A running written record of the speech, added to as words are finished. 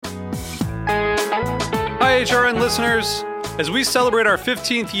HRN listeners. As we celebrate our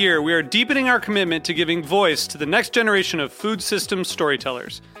 15th year, we are deepening our commitment to giving voice to the next generation of food systems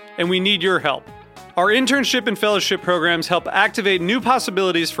storytellers, and we need your help. Our internship and fellowship programs help activate new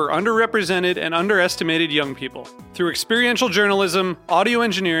possibilities for underrepresented and underestimated young people through experiential journalism, audio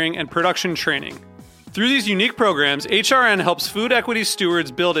engineering, and production training. Through these unique programs, HRN helps food equity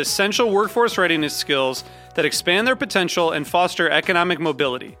stewards build essential workforce readiness skills that expand their potential and foster economic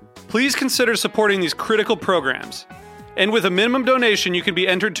mobility. Please consider supporting these critical programs. And with a minimum donation, you can be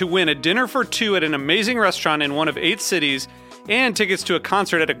entered to win a dinner for two at an amazing restaurant in one of 8 cities and tickets to a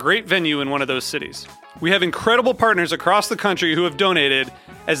concert at a great venue in one of those cities. We have incredible partners across the country who have donated,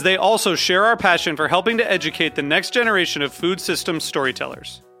 as they also share our passion for helping to educate the next generation of food systems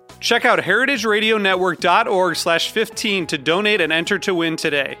storytellers. Check out heritageradionetwork.org/15 to donate and enter to win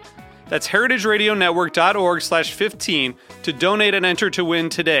today. That's heritageradionetwork.org/15 to donate and enter to win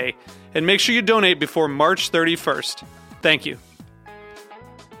today. And make sure you donate before March 31st. Thank you.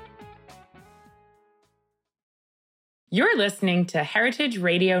 You're listening to Heritage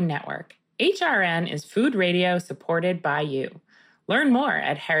Radio Network. HRN is food radio supported by you. Learn more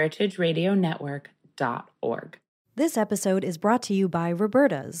at heritageradionetwork.org. This episode is brought to you by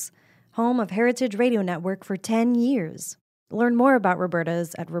Roberta's, home of Heritage Radio Network for 10 years. Learn more about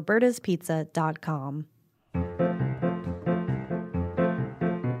Roberta's at robertaspizza.com.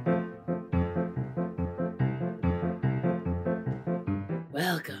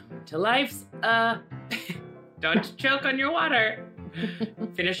 Welcome to life's, don't choke on your water.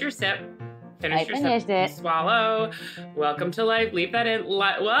 Finish your sip. I finished it. Swallow. Welcome to life. Leave that in.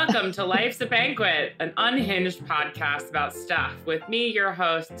 Welcome to Life's a Banquet, an unhinged podcast about stuff with me, your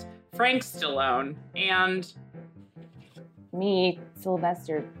host, Frank Stallone, and me,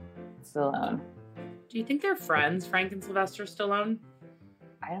 Sylvester Stallone. Do you think they're friends, Frank and Sylvester Stallone?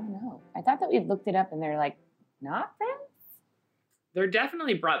 I don't know. I thought that we'd looked it up and they're like, not friends? They're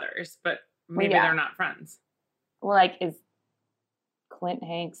definitely brothers, but maybe they're not friends. Well, like, is Clint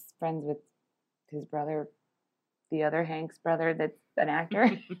Hanks friends with his brother, the other Hanks brother that's an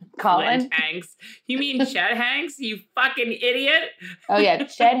actor? Colin? Clint Hanks. You mean Chet Hanks, you fucking idiot? Oh, yeah,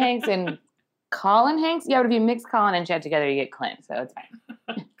 Chet Hanks and Colin Hanks? Yeah, but if you mix Colin and Chet together, you get Clint, so it's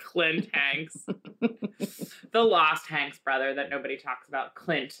fine. Clint Hanks. The lost Hanks brother that nobody talks about.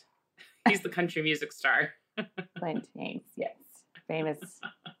 Clint. He's the country music star. Clint Hanks, yes. Famous.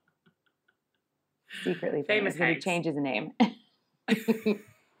 Secretly famous Hanks. Hanks. He changed his name.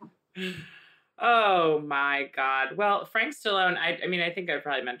 Oh my God. Well, Frank Stallone, I mean, I think I've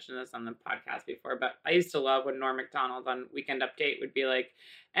probably mentioned this on the podcast before, but I used to love when Norm Macdonald on Weekend Update would be like,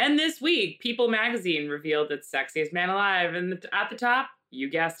 and this week, People magazine revealed its sexiest man alive. And at the top, you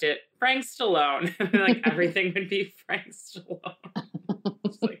guessed it, Frank Stallone. And like everything would be Frank Stallone.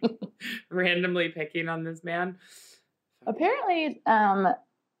 Just like randomly picking on this man. Apparently,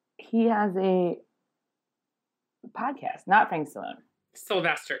 he has a podcast, not Frank Stallone.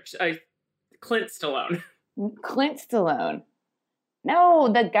 Sylvester. Clint Stallone. Clint Stallone. No,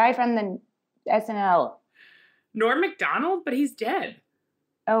 the guy from the SNL. Norm Macdonald, but he's dead.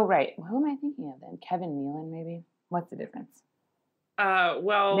 Oh, right. Who am I thinking of then? Kevin Nealon, maybe? What's the difference?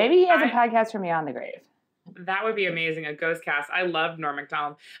 Well... Maybe he has a podcast from Beyond the Grave. That would be amazing, a ghost cast. I love Norm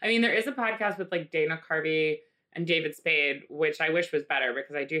Macdonald. I mean, there is a podcast with, like, Dana Carvey and David Spade, which I wish was better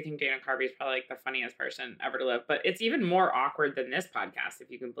because I do think Dana Carvey is probably like the funniest person ever to live. But it's even more awkward than this podcast,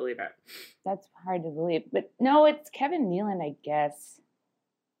 if you can believe it. That's hard to believe. But no, it's Kevin Nealon, I guess.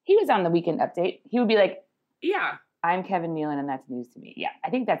 He was on the Weekend Update. He would be like, yeah, I'm Kevin Nealon and that's news to me. Yeah, I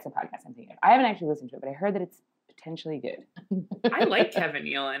think that's the podcast I'm thinking of. I haven't actually listened to it, but I heard that it's potentially good. I like Kevin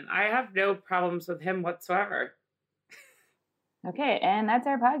Nealon. I have no problems with him whatsoever. Okay, and that's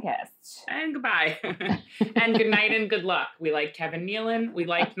our podcast. And goodbye. And good night and good luck. We like Kevin Nealon. We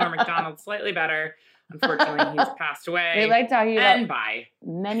like Norm Macdonald slightly better. Unfortunately, he's passed away. We like talking about bye.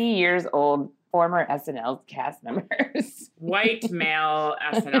 Many years old former SNL cast members. White male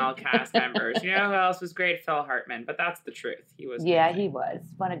SNL cast members. You know who else was great? Phil Hartman. But that's the truth. He was. Yeah, amazing. he was.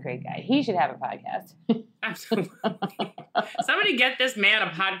 What a great guy. He should have a podcast. Absolutely. Somebody get this man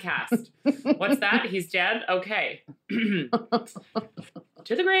a podcast. What's that? He's dead? Okay. To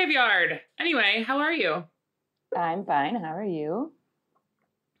the graveyard. Anyway, how are you? I'm fine. How are you?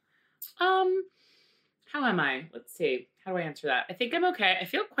 How am I? Let's see. How do I answer that? I think I'm okay. I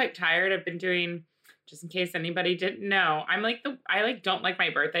feel quite tired. I've been doing, just in case anybody didn't know, I don't like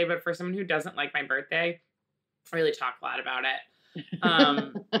my birthday, but for someone who doesn't like my birthday, I really talk a lot about it.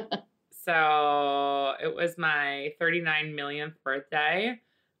 So it was my 39 millionth birthday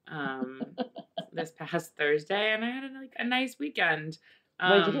this past Thursday, and I had a nice weekend.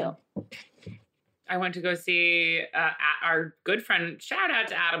 What did you do? I went to go see our good friend, shout out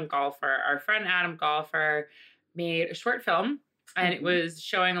to Adam Golfer. Our friend Adam Golfer made a short film, and it was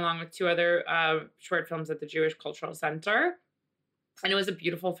showing along with 2 other short films at the Jewish Cultural Center. And it was a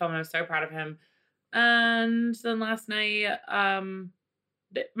beautiful film. I was so proud of him. And then last night,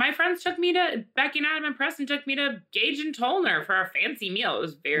 my friends took me to, Becky and Adam and Preston took me to Gage and Tollner for a fancy meal. It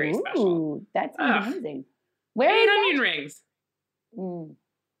was very special. That's amazing. Where 8 is onion that? rings.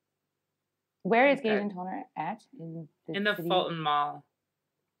 Where is Gage and Tollner at? In the Fulton Mall.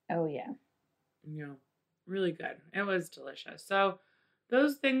 Oh, yeah. Yeah. Really good. It was delicious. So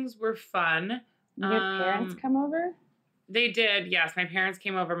those things were fun. Did your parents come over? They did, yes. My parents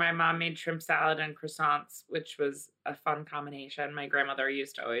came over. My mom made shrimp salad and croissants, which was a fun combination. My grandmother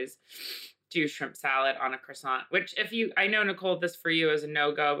used to always do shrimp salad on a croissant, which I know, Nicole, this for you is a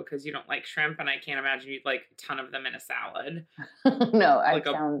no-go because you don't like shrimp, and I can't imagine you'd like a ton of them in a salad. No, like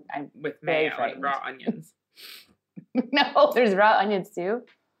I'm with very mayo frightened. and raw onions. No, there's raw onions too?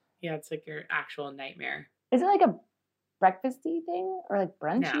 Yeah, it's like your actual nightmare. Is it like a breakfasty thing or like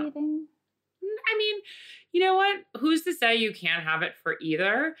brunchy thing? I mean, you know what? Who's to say you can't have it for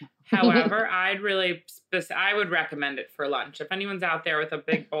either? However, I would recommend it for lunch. If anyone's out there with a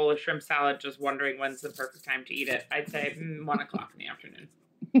big bowl of shrimp salad just wondering when's the perfect time to eat it, I'd say 1 o'clock in the afternoon.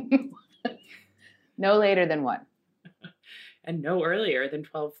 No later than 1. And no earlier than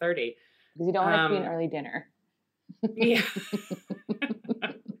 12:30. Because you don't want it to be an early dinner. Yeah.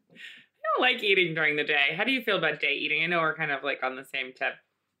 I don't like eating during the day. How do you feel about day eating? I know we're kind of like on the same tip.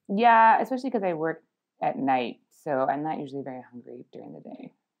 Yeah, especially because I work at night, so I'm not usually very hungry during the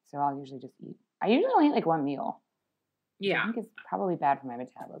day. So I'll usually just eat. I usually only eat like 1 meal. Yeah. I think it's probably bad for my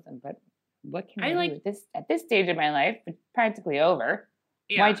metabolism, but what can I like do at this stage of my life? It's practically over.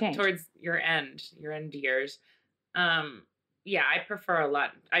 Yeah, why change? Towards your end years. Yeah, I prefer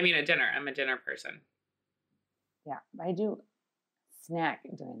a dinner. I'm a dinner person. Yeah, I do snack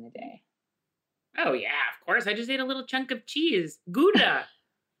during the day. Oh, yeah, of course. I just ate a little chunk of cheese. Gouda.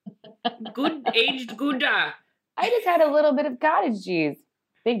 Good aged Gouda. I just had a little bit of cottage cheese.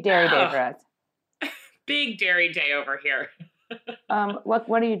 Big dairy day for us. Big dairy day over here. What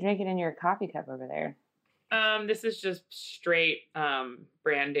are you drinking in your coffee cup over there? This is just straight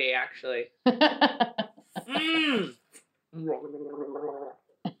brandy, actually.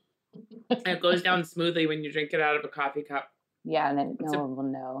 It goes down smoothly when you drink it out of a coffee cup. Yeah, and then no one will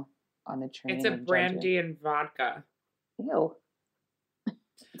know on the train. It's a brandy and vodka. Ew.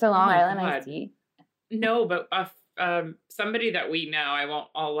 It's a Long Island iced tea. No, but somebody that we know,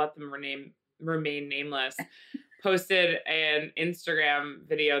 I'll let them remain nameless, posted an Instagram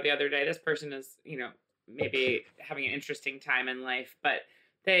video the other day. This person is, maybe having an interesting time in life, but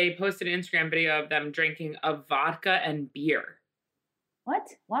they posted an Instagram video of them drinking a vodka and beer. What?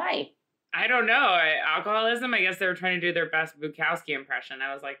 Why? I don't know. Alcoholism? I guess they were trying to do their best Bukowski impression.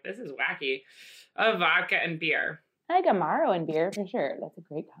 I was like, this is wacky. A vodka and beer. I like Amaro and beer for sure. That's a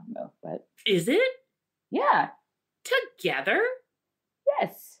great combo. But is it? Yeah. Together?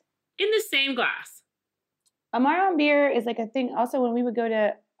 Yes. In the same glass. Amaro and beer is like a thing. Also, when we would go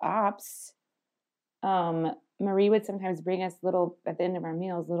to ops, Marie would sometimes bring us at the end of our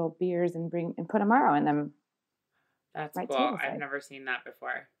meals, little beers and put Amaro in them. That's cool. I've never seen that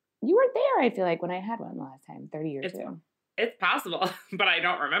before. You were there, I feel like, when I had one last time, 30 years ago. It's possible, but I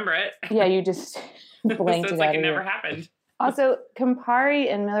don't remember it. Yeah, you just blanked so it's like it never happened. Also,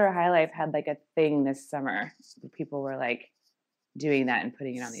 Campari and Miller High Life had like a thing this summer. People were like doing that and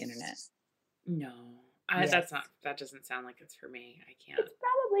putting it on the internet. No, yes. That doesn't sound like it's for me. I can't. It's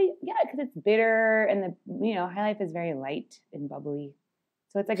probably, because it's bitter and High Life is very light and bubbly.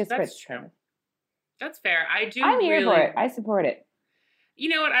 So it's like a spritz true. That's fair. I'm here for it. I support it. You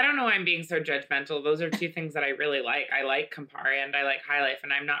know what? I don't know why I'm being so judgmental. Those are two things that I really like. I like Campari and I like High Life,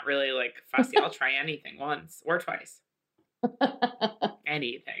 and I'm not really like fussy. I'll try anything once or twice.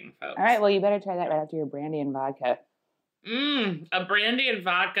 Anything, folks. All right. Well, you better try that right after your brandy and vodka. A brandy and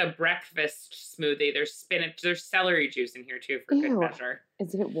vodka breakfast smoothie. There's spinach. There's celery juice in here too for good measure.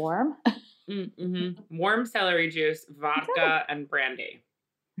 Is it warm? Warm celery juice, vodka, and brandy.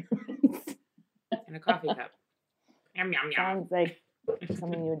 In a coffee cup. Yum, yum, yum. Sounds like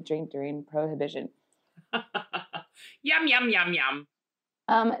something you would drink during Prohibition. Yum, yum, yum, yum.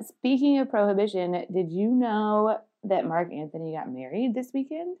 Speaking of Prohibition, did you know that Mark Anthony got married this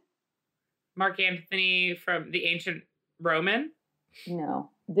weekend? Mark Anthony from the ancient Roman?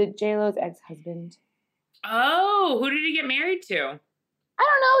 No. The J-Lo's ex-husband. Oh, who did he get married to? I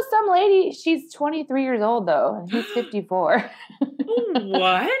don't know. Some lady. She's 23 years old, though, and he's 54.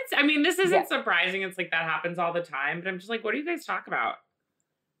 What? I mean, this isn't surprising. It's like that happens all the time. But I'm just like, what do you guys talk about?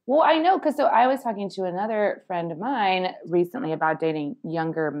 Well, I know, because so I was talking to another friend of mine recently about dating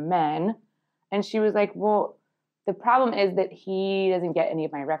younger men, and she was like, well, the problem is that he doesn't get any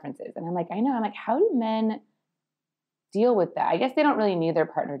of my references. And I'm like, I know. I'm like, how do men deal with that? I guess they don't really need their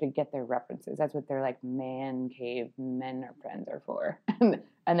partner to get their references. That's what their like man cave men or friends are for.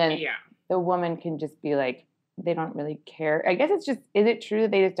 And then the woman can just be like, they don't really care. I guess it's just, is it true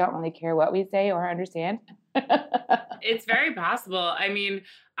that they just don't really care what we say or understand? It's very possible. I mean,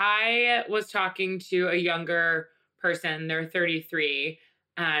 I was talking to a younger person, they're 33,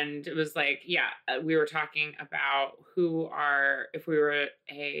 and it was like, we were talking about if we were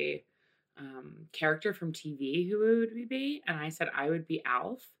a character from TV, who would we be? And I said, I would be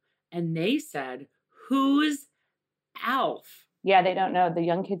Alf. And they said, who's Alf? Yeah, they don't know. The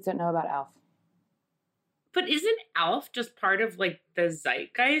young kids don't know about Alf. But isn't Alf just part of like the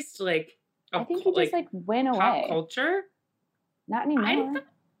zeitgeist? Like, I think he just like went away. Pop culture? Not anymore.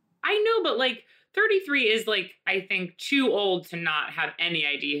 I know, but like 33 is like, I think, too old to not have any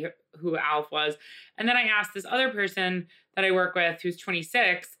idea who Alf was. And then I asked this other person that I work with who's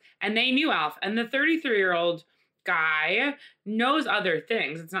 26, and they knew Alf. And the 33-year-old guy knows other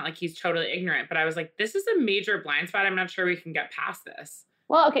things. It's not like he's totally ignorant. But I was like, this is a major blind spot. I'm not sure we can get past this.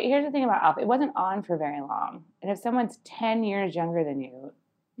 Well, okay, here's the thing about Alf. It wasn't on for very long. And if someone's 10 years younger than you...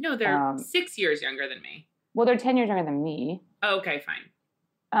 No, they're 6 years younger than me. Well, they're 10 years younger than me. Oh, okay,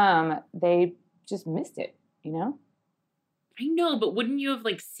 fine. They just missed it, you know? I know, but wouldn't you have,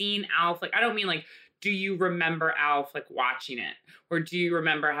 like, seen Alf? Like, I don't mean, like, do you remember Alf, like, watching it? Or do you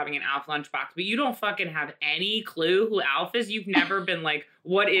remember having an Alf lunchbox? But you don't fucking have any clue who Alf is? You've never been like,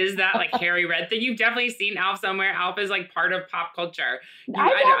 what is that, like, Harry Red thing? You've definitely seen Alf somewhere. Alf is, like, part of pop culture.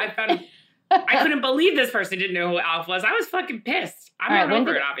 I couldn't believe this person didn't know who Alf was. I was fucking pissed. I'm not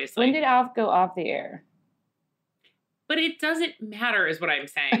over it, obviously. When did Alf go off the air? But it doesn't matter, is what I'm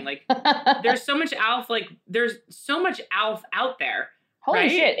saying. Like, there's so much Alf, like, there's so much Alf out there. Holy right?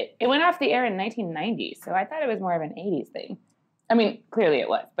 shit. It went off the air in 1990, so I thought it was more of an 80s thing. I mean, clearly it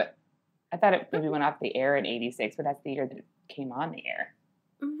was, but I thought it maybe went off the air in 86, but that's the year that it came on the air.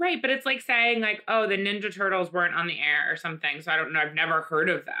 Right, but it's like saying, like, oh, the Ninja Turtles weren't on the air or something, so I don't know, I've never heard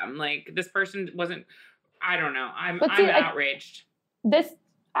of them. Like, this person wasn't, I don't know, I'm outraged.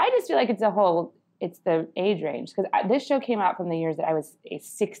 I just feel like it's the age range, because this show came out from the years that I was a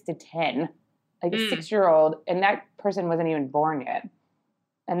 6 to 10, like a 6-year-old, and that person wasn't even born yet.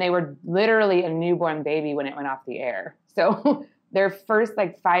 And they were literally a newborn baby when it went off the air. So their first,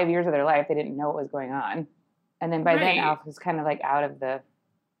 like, 5 years of their life, they didn't know what was going on. And then by then, Alf was kind of, like, out of the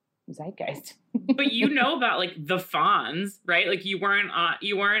zeitgeist. But you know about, like, the Fonz, right? Like, you weren't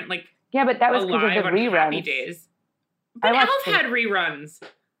like, yeah, but that was because of the reruns. Happy Days. But Alf had reruns.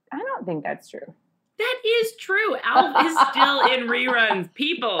 I don't think that's true. That is true. Alf is still in reruns.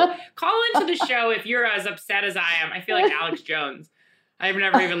 People, call into the show if you're as upset as I am. I feel like Alex Jones. I've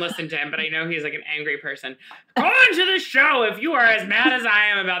never even listened to him, but I know he's like an angry person. Call into the show if you are as mad as I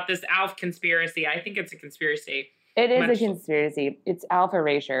am about this Alf conspiracy. I think it's a conspiracy. It is a conspiracy. It's Alf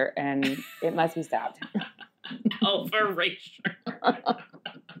erasure, and it must be stopped. Alf erasure.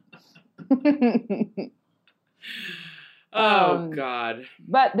 God.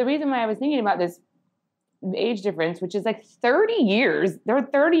 But the reason why I was thinking about this age difference, which is like 30 years. They're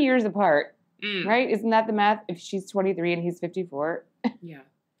 30 years apart, right? Isn't that the math? If she's 23 and he's 54. Yeah,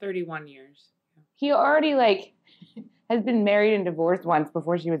 31 years. He already, like, has been married and divorced once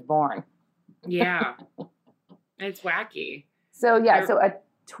before she was born. Yeah. It's wacky. So, yeah, so a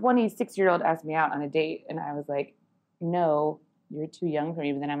 26-year-old asked me out on a date, and I was like, no, you're too young for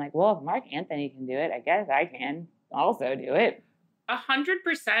me. But then I'm like, well, if Mark Anthony can do it, I guess I can also do it.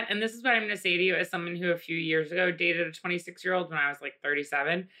 100%. And this is what I'm going to say to you as someone who a few years ago dated a 26-year-old when I was like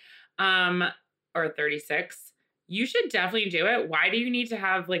 37 or 36. You should definitely do it. Why do you need to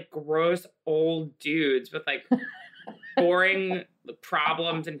have like gross old dudes with like boring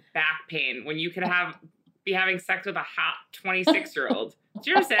problems and back pain when you could be having sex with a hot 26-year-old? Do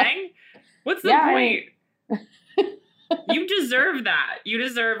you know what I'm saying? What's the point? You deserve that. You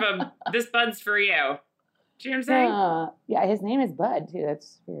deserve this Bud's for you. Do you know what I'm saying? Yeah, his name is Bud, too.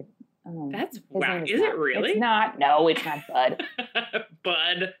 That's weird. That's wow. Is it really? It's not. No, it's not Bud.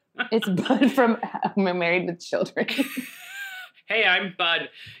 Bud. It's Bud from Married with Children. Hey, I'm Bud.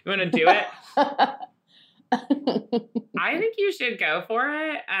 You want to do it? I think you should go for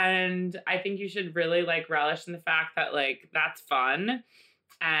it. And I think you should really like relish in the fact that like that's fun.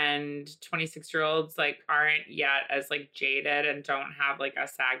 And 26-year-olds like aren't yet as like jaded and don't have like a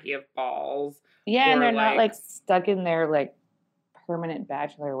saggy of balls. Yeah, and they're not like stuck in their like permanent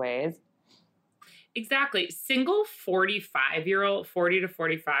bachelor ways. Exactly. Single 45-year-old, 40 to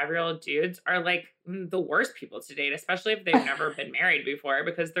 45-year-old dudes are like the worst people to date, especially if they've never been married before,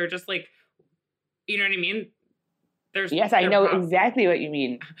 because they're just like, you know what I mean? Yes, I know exactly what you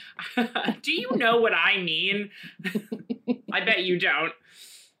mean. Do you know what I mean? I bet you don't.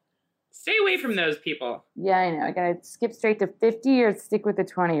 Stay away from those people. Yeah, I know. I gotta skip straight to 50 or stick with the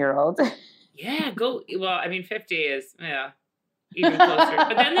 20-year-old. Yeah, go. Well, I mean, 50 is, even closer.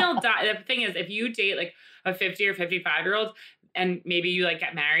 But then they'll die. The thing is, if you date like a 50 or 55-year-old and maybe you like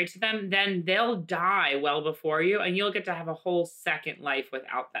get married to them, then they'll die well before you and you'll get to have a whole second life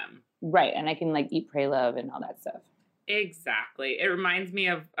without them. Right. And I can like eat, pray, love and all that stuff. Exactly. It reminds me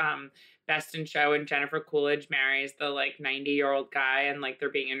of Best in Show when Jennifer Coolidge marries the like 90-year-old guy and like they're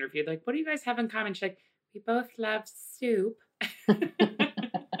being interviewed. Like, what do you guys have in common? She's like, we both love soup.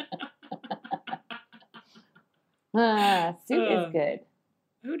 Soup is good.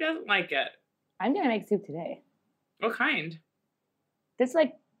 Who doesn't like it? I'm going to make soup today. What kind? This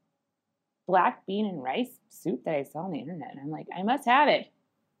like black bean and rice soup that I saw on the internet. And I'm like, I must have it.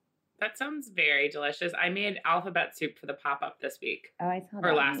 That sounds very delicious. I made alphabet soup for the pop-up this week. Oh, I saw that.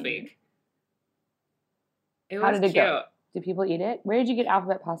 Or last week. It was How did it cute. go? Did people eat it? Where did you get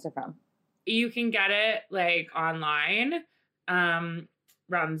alphabet pasta from? You can get it like online.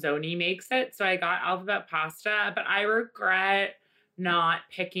 Ronzoni makes it. So I got alphabet pasta, but I regret not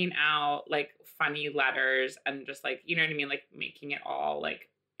picking out like funny letters and just like, you know what I mean? Like making it all like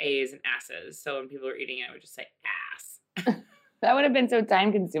A's and S's. So when people are eating it, I would just say ass. That would have been so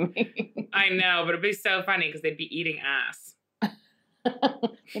time consuming. I know, but it'd be so funny because they'd be eating ass.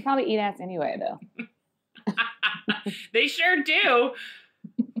 They probably eat ass anyway, though. They sure do.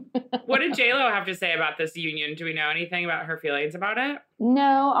 What did J-Lo have to say about this union? Do we know anything about her feelings about it?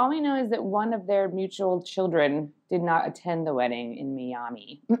 No, all we know is that one of their mutual children did not attend the wedding in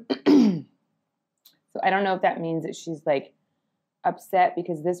Miami. So I don't know if that means that she's like upset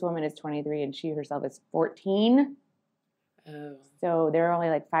because this woman is 23 and she herself is 14. Oh. So they're only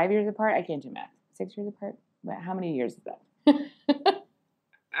like 5 years apart. I can't do math. 6 years apart? But how many years is that?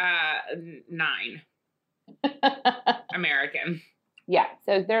 9. American. Yeah.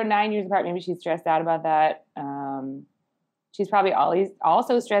 So they're 9 years apart. Maybe she's stressed out about that. She's probably always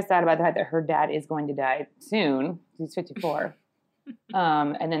also stressed out about the fact that her dad is going to die soon. He's 54.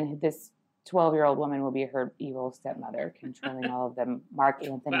 And then this 12-year-old woman will be her evil stepmother, controlling all of the Mark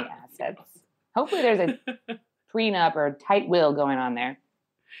Anthony assets. Hopefully there's a prenup or tight will going on there.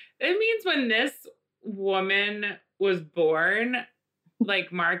 It means when this woman was born,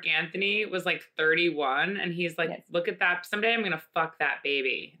 like Mark Anthony was like 31 and he's like, yes. Look at that. Someday I'm going to fuck that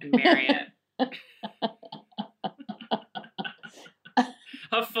baby and marry it.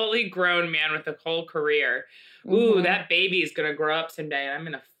 A fully grown man with a whole career. Ooh, mm-hmm. That baby is going to grow up someday and I'm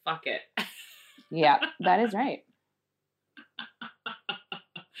going to fuck it. Yeah, that is right.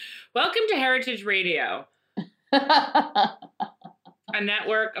 Welcome to Heritage Radio. A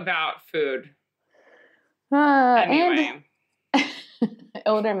network about food. Anyway. And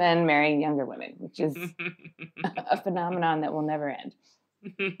older men marrying younger women, which is a phenomenon that will never end.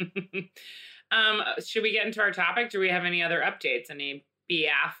 Should we get into our topic? Do we have any other updates? Any B.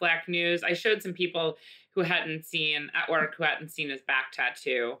 Affleck news? I showed some people who hadn't seen his back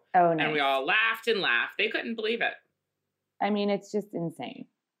tattoo. Oh, nice. And we all laughed and laughed. They couldn't believe it. I mean, it's just insane.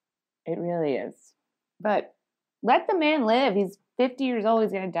 It really is. But let the man live. He's 50 years old.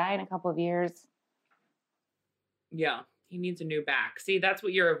 He's going to die in a couple of years. Yeah. He needs a new back. See, that's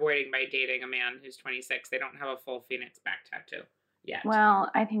what you're avoiding by dating a man who's 26. They don't have a full Phoenix back tattoo yet.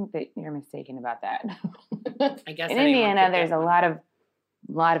 Well, I think that you're mistaken about that. I guess in Indiana, there's a lot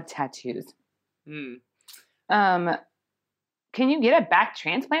of tattoos. Mm. Can you get a back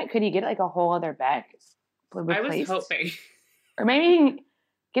transplant? Could you get like a whole other back replaced? I was hoping. Or maybe you can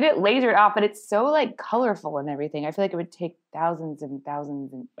get it lasered off, but it's so like colorful and everything. I feel like it would take thousands and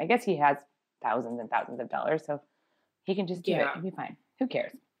thousands, and I guess he has thousands and thousands of dollars, so he can just do it. It'll be fine. Who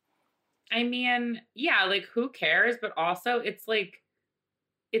cares? I mean, yeah, like who cares? But also it's like,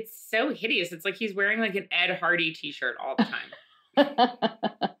 it's so hideous. It's like he's wearing like an Ed Hardy t-shirt all the time.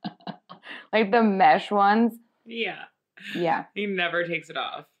 Like the mesh ones? Yeah. Yeah. He never takes it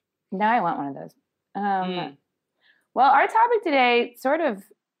off. Now I want one of those. Well, our topic today sort of,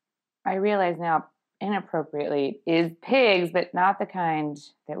 I realize now inappropriately, is pigs, but not the kind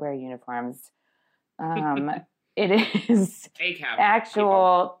that wear uniforms. It is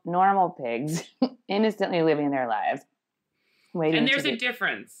actual normal pigs innocently living their lives. And there's a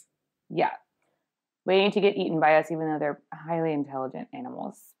difference. Yeah. Waiting to get eaten by us, even though they're highly intelligent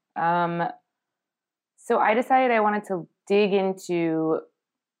animals. So I decided I wanted to dig into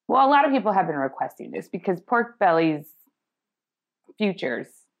Well, a lot of people have been requesting this because pork bellies futures,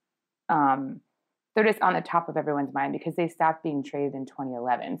 they're just on the top of everyone's mind because they stopped being traded in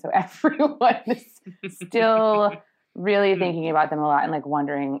 2011. So everyone is still really thinking about them a lot and like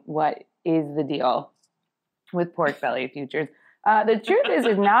wondering what is the deal with pork belly futures. The truth is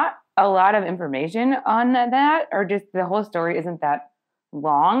there's not a lot of information on that, or just the whole story isn't that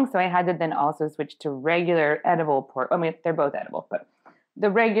long. So I had to then also switch to regular edible pork. I mean, they're both edible, but the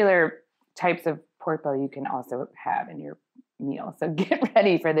regular types of pork belly you can also have in your meal. So get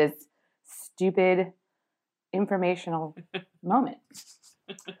ready for this stupid informational moment.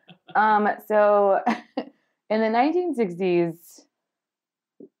 So in the 1960s,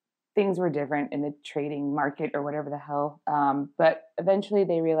 things were different in the trading market or whatever the hell. But eventually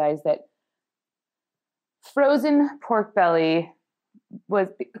they realized that frozen pork belly was,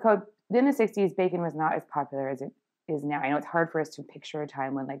 because in the 60s, bacon was not as popular as it is now. I know it's hard for us to picture a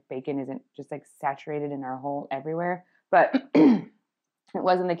time when like bacon isn't just like saturated in our whole everywhere, but it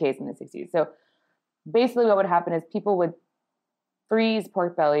wasn't the case in the 60s. So basically what would happen is people would freeze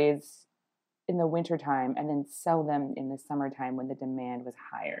pork bellies in the wintertime and then sell them in the summertime when the demand was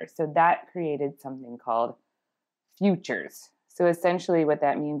higher. So that created something called futures. So essentially what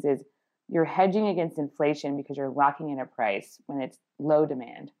that means is you're hedging against inflation because you're locking in a price when it's low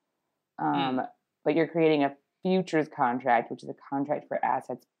demand. But you're creating a futures contract, which is a contract for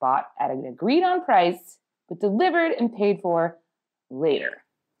assets bought at an agreed on price, but delivered and paid for later.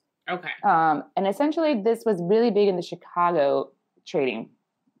 Okay. And essentially this was really big in the Chicago trading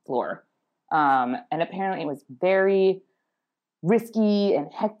floor. And apparently it was very risky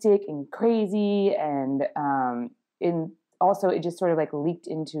and hectic and crazy. And also it just sort of like leaked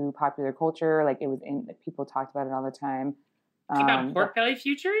into popular culture. Like it was people talked about it all the time. About pork belly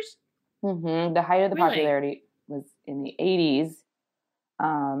futures? Mm-hmm, the height of the popularity was in the 80s.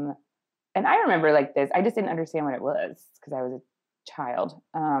 And I remember like this. I just didn't understand what it was because I was a child.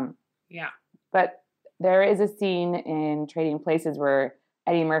 Yeah. But there is a scene in Trading Places where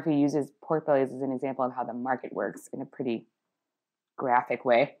Eddie Murphy uses pork bellies as an example of how the market works in a pretty graphic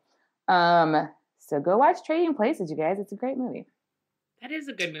way. So go watch Trading Places, you guys. It's a great movie. That is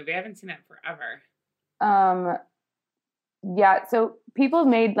a good movie. I haven't seen that forever. Yeah, so people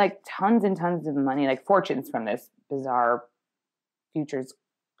made like tons and tons of money, like fortunes from this bizarre futures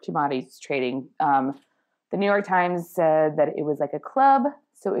commodities trading. The New York Times said that it was like a club.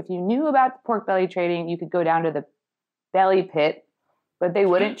 So if you knew about pork belly trading, you could go down to the belly pit, but they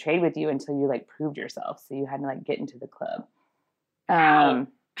wouldn't trade with you until you like proved yourself. So you had to like get into the club. Wow.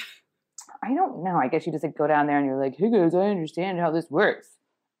 I don't know. I guess you just like go down there and you're like, hey guys, I understand how this works.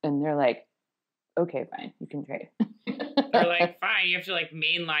 And they're like, okay, fine, you can trade. They're like, fine, you have to like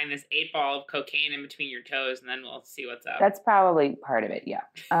mainline this 8-ball of cocaine in between your toes and then we'll see what's up. That's probably part of it, yeah.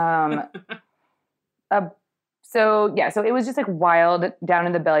 So it was just like wild down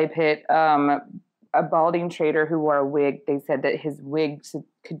in the belly pit. A balding trader who wore a wig, they said that his wig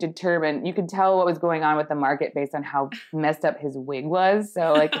could determine, you could tell what was going on with the market based on how messed up his wig was.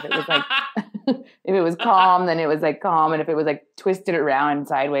 So like if it was like, if it was calm, then it was like calm. And if it was like twisted around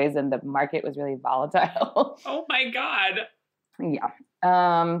sideways, then the market was really volatile. Oh my God. Yeah.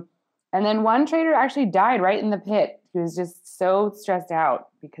 And then one trader actually died right in the pit. He was just so stressed out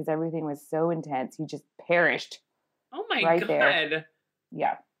because everything was so intense. He just perished. Oh my right God. There.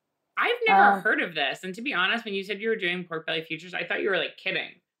 Yeah. I've never heard of this. And to be honest, when you said you were doing pork belly futures, I thought you were like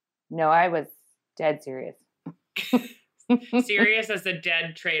kidding. No, I was dead serious. Serious as a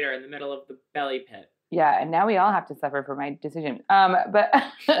dead trader in the middle of the belly pit. Yeah, and now we all have to suffer for my decision. But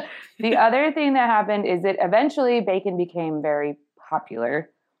the other thing that happened is that eventually bacon became very popular.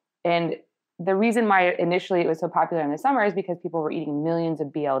 And the reason why initially it was so popular in the summer is because people were eating millions of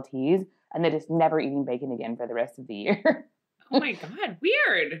BLTs and they're just never eating bacon again for the rest of the year. Oh my God,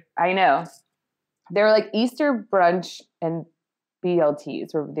 weird. I know. They were like Easter brunch and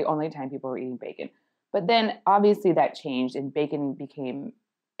BLTs were the only time people were eating bacon. But then obviously that changed and bacon became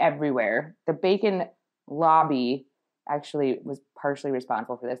everywhere. The bacon lobby actually was partially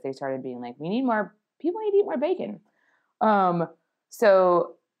responsible for this. They started being like, people need to eat more bacon.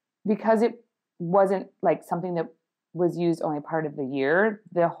 So because it wasn't like something that was used only part of the year,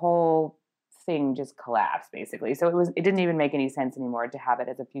 the whole thing just collapsed basically. So it didn't even make any sense anymore to have it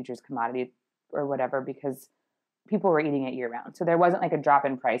as a futures commodity or whatever because people were eating it year round. So there wasn't like a drop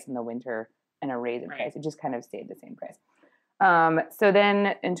in price in the winter and a raise in price. It just kind of stayed the same price. So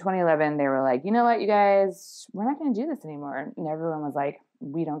then in 2011, they were like, you know what, you guys, we're not going to do this anymore. And everyone was like,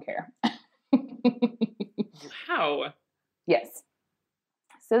 we don't care. Wow. Yes.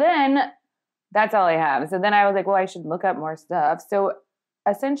 So then that's all I have. So then I was like, well, I should look up more stuff. So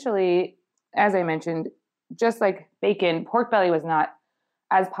essentially, as I mentioned, just like bacon, pork belly was not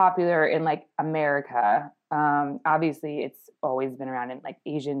as popular in like America. Obviously, it's always been around in like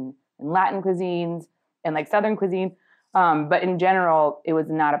Asian and Latin cuisines and like Southern cuisine. But in general, it was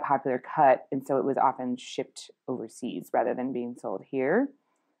not a popular cut. And so it was often shipped overseas rather than being sold here.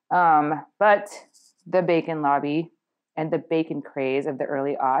 But the bacon lobby and the bacon craze of the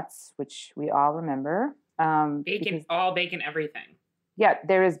early aughts, which we all remember. Bacon, all bacon, everything. Yeah,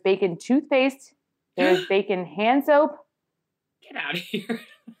 there is bacon toothpaste. There's bacon hand soap. Get out of here.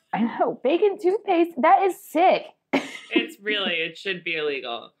 I know. Bacon toothpaste. That is sick. It should be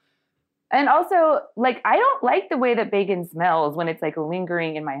illegal. And also, like, I don't like the way that bacon smells when it's like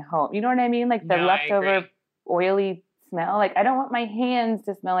lingering in my home. You know what I mean? Like the leftover oily smell. Like, I don't want my hands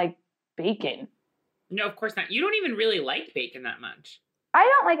to smell like bacon. No, of course not. You don't even really like bacon that much.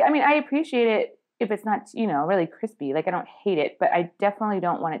 I appreciate it if it's not, really crispy. Like, I don't hate it, but I definitely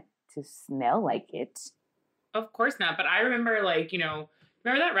don't want it to smell like it. Of course not. But I remember, like, remember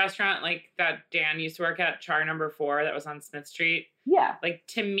that restaurant, like, that Dan used to work at, Char Number 4, that was on Smith Street? Yeah. Like,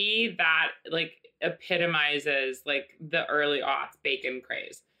 to me, that, like, epitomizes, like, the early aughts bacon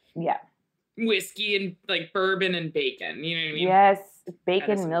craze. Yeah. Whiskey and, like, bourbon and bacon. You know what I mean? Yes.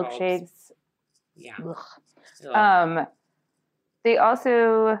 Bacon milkshakes. Yeah. Ugh. They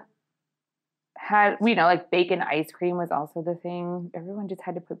also had, like bacon ice cream was also the thing. Everyone just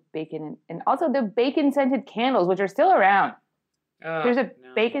had to put bacon in. And also the bacon scented candles, which are still around. There's a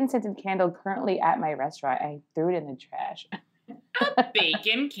bacon scented candle currently at my restaurant. I threw it in the trash. A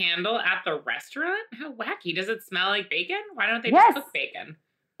bacon candle at the restaurant? How wacky. Does it smell like bacon? Why don't they just cook bacon?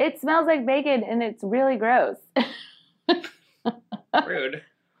 It smells like bacon and it's really gross. Rude.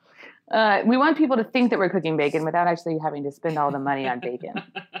 We want people to think that we're cooking bacon without actually having to spend all the money on bacon.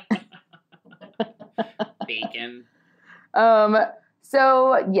 Bacon.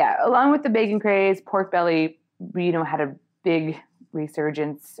 So yeah, along with the bacon craze, pork belly, had a big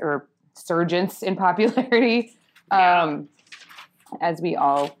resurgence or surgence in popularity. As we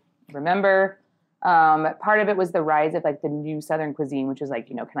all remember. Part of it was the rise of like the new Southern cuisine, which is like,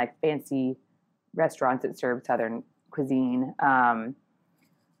 kind of like fancy restaurants that serve Southern cuisine.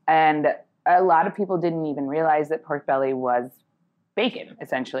 And a lot of people didn't even realize that pork belly was bacon,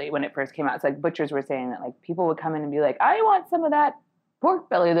 essentially, when it first came out. It's like butchers were saying that like people would come in and be like, I want some of that pork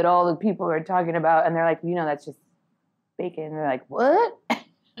belly that all the people are talking about. And they're like, that's just bacon. And they're like, what?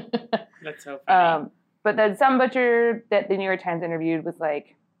 That's so funny. But then some butcher that the New York Times interviewed was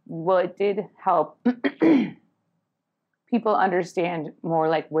like, well, it did help people understand more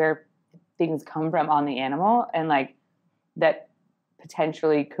like where things come from on the animal, and like that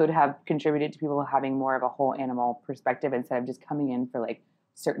potentially could have contributed to people having more of a whole animal perspective instead of just coming in for like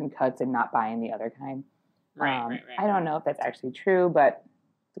certain cuts and not buying the other kind. Right. I don't know if that's actually true, but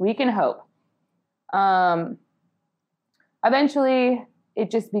we can hope. Eventually,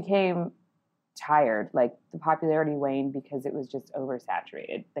 it just became tired. Like the popularity waned because it was just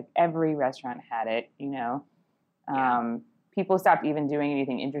oversaturated. Like every restaurant had it, People stopped even doing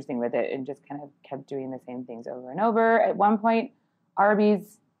anything interesting with it and just kind of kept doing the same things over and over. At one point,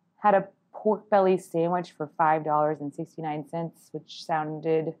 Arby's had a pork belly sandwich for $5.69, which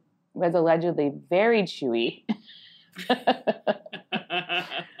was allegedly very chewy.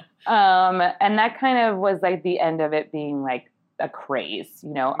 And that kind of was like the end of it being like a craze,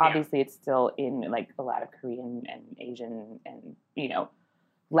 obviously it's still in like a lot of Korean and Asian and,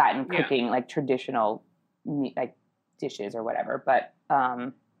 Latin cooking, like traditional like dishes or whatever. But,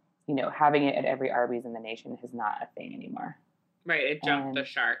 having it at every Arby's in the nation is not a thing anymore. Right. It jumped the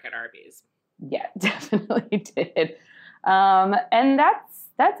shark at Arby's. Yeah, definitely did. And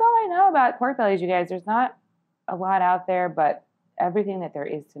that's all I know about pork bellies, you guys. There's not a lot out there, but everything that there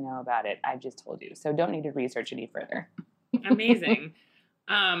is to know about it, I've just told you. So don't need to research any further. Amazing.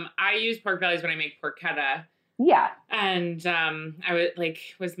 I use pork bellies when I make porchetta. Yeah. And I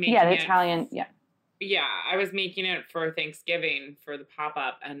was making the Italian, Yeah, I was making it for Thanksgiving for the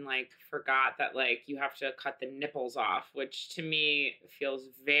pop-up and forgot that you have to cut the nipples off, which to me feels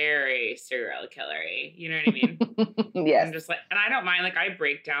very serial killery. You know what I mean? Yes. I'm just and I don't mind. I've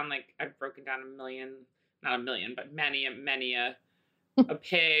broken down not a million, but many a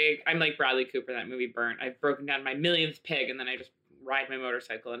pig. I'm like Bradley Cooper in that movie Burnt. I've broken down my millionth pig, and then I just ride my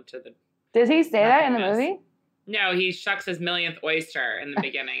motorcycle into the. Does he say that in the movie? No, he shucks his millionth oyster in the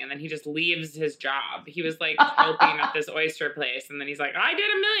beginning, and then he just leaves his job. He was helping at this oyster place, and then he's like, "I did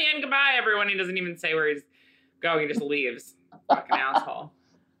 $1 million. Goodbye, everyone." He doesn't even say where he's going; he just leaves. Fucking asshole.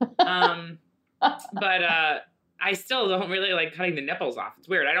 But I still don't really like cutting the nipples off. It's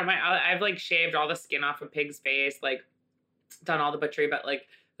weird. I don't mind. I've shaved all the skin off a pig's face. done all the butchery, but like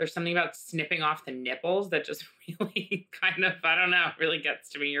there's something about snipping off the nipples that just really kind of, I don't know, really gets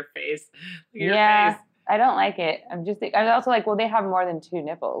to me. Your face. Your face. I don't like it. I was also like, well, they have more than 2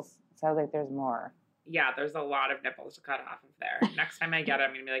 nipples. So I was like, there's more. Yeah, there's a lot of nipples to cut off of there. Next time I get it,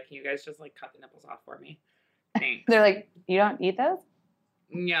 I'm going to be like, can you guys just like cut the nipples off for me? Thanks. They're like, you don't eat those?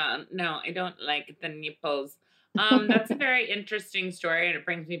 Yeah, no, I don't like the nipples. That's a very interesting story, and it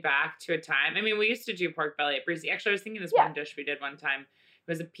brings me back to a time. I mean, we used to do pork belly at Breezy. Actually, I was thinking this one dish we did one time.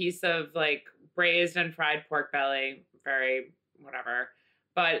 It was a piece of like braised and fried pork belly, very whatever.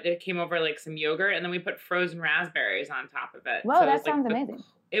 But it came over like some yogurt, and then we put frozen raspberries on top of it. Whoa, so that sounds amazing.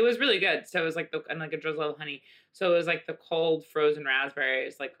 It was really good. So it was like and like a drizzle of honey. So it was like the cold frozen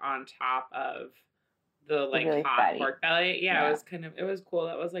raspberries like on top of the like really hot fatty pork belly. Yeah, it was cool.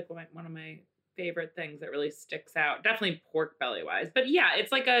 That was like one of my favorite things that really sticks out. Definitely pork belly wise. But yeah,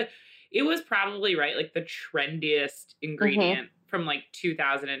 it was probably right, like the trendiest ingredient from like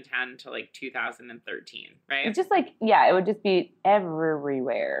 2010 to like 2013, right? It's just like, it would just be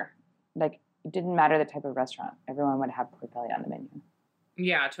everywhere. Like, it didn't matter the type of restaurant. Everyone would have pork belly on the menu.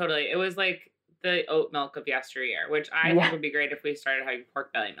 Yeah, totally. It was like the oat milk of yesteryear, which I think would be great if we started having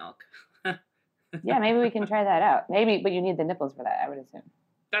pork belly milk. Yeah, maybe we can try that out. Maybe, but you need the nipples for that, I would assume.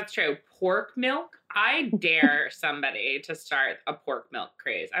 That's true. Pork milk? I dare somebody to start a pork milk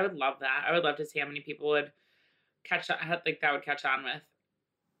craze. I would love that. I would love to see how many people would catch on. I think that would catch on with.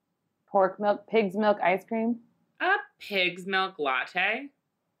 Pork milk, pig's milk ice cream? A pig's milk latte?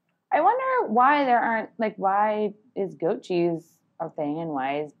 I wonder why there aren't, like, why is goat cheese a thing and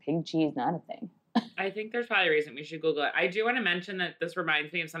why is pig cheese not a thing? I think there's probably a reason. We should Google it. I do want to mention that this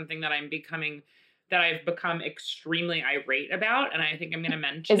reminds me of something that I've become extremely irate about, and I think I'm going to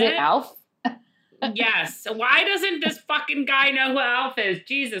mention it. Is it Alf? Yes. Why doesn't this fucking guy know who Alf is?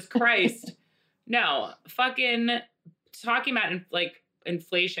 Jesus Christ. No. Fucking talking about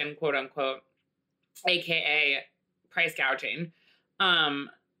inflation, quote unquote, aka price gouging.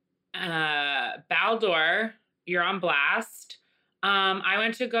 Baldor, you're on blast.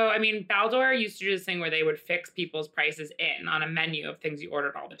 Baldor used to do this thing where they would fix people's prices in on a menu of things you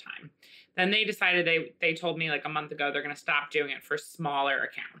ordered all the time. Then they decided they told me like a month ago they're going to stop doing it for smaller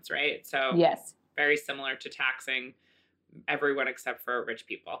accounts, right? So yes, very similar to taxing everyone except for rich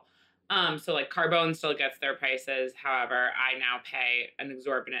people. So like Carbone still gets their prices. However, I now pay an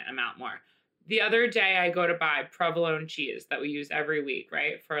exorbitant amount more. The other day I go to buy provolone cheese that we use every week,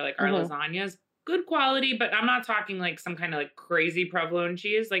 right? For like our lasagnas. Good quality, but I'm not talking like some kind of like crazy provolone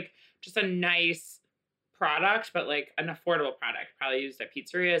cheese, like just a nice product, but like an affordable product, probably used at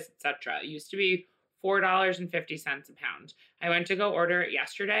pizzerias, etc. It used to be $4.50 a pound. I went to go order it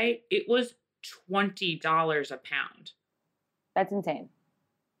yesterday. It was $20 a pound. That's insane.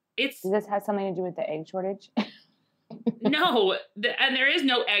 Does this have something to do with the egg shortage? No, and there is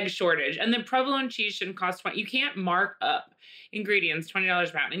no egg shortage. And the provolone cheese shouldn't cost $20. You can't mark up ingredients $20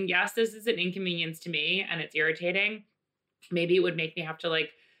 a pound. And yes, this is an inconvenience to me, and it's irritating. Maybe it would make me have to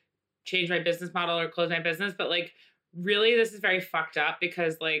like change my business model or close my business. But like, really, this is very fucked up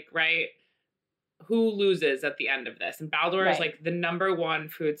because like, right, who loses at the end of this? And Baldor is like the #1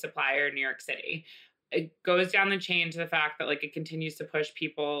 food supplier in New York City. It goes down the chain to the fact that like it continues to push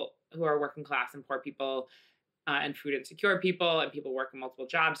people who are working class and poor people and food insecure people and people working multiple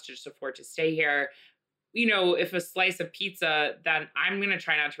jobs to just afford to stay here. You know, if a slice of pizza, then I'm going to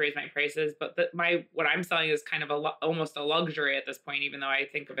try not to raise my prices, but what I'm selling is kind of almost a luxury at this point, even though I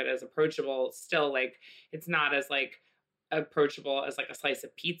think of it as approachable. Still, like, it's not as like approachable as like a slice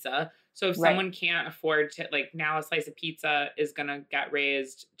of pizza. So if someone can't afford to, like, now a slice of pizza is going to get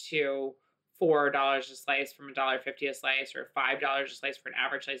raised to $4 a slice from $1.50 a slice, or $5 a slice for an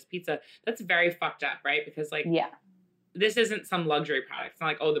average slice of pizza, that's very fucked up, right? Because like, this isn't some luxury product. It's not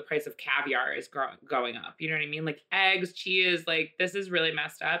like, oh, the price of caviar is going up. You know what I mean? Like eggs, cheese, like this is really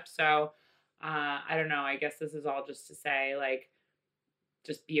messed up. So I don't know. I guess this is all just to say, like,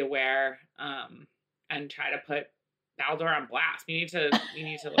 just be aware and try to put Baldor on blast. We need to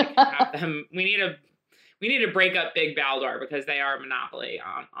like have them. We need to break up Big Baldor because they are a monopoly,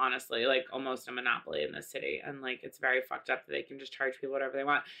 honestly, like almost a monopoly in this city. And like, it's very fucked up that they can just charge people whatever they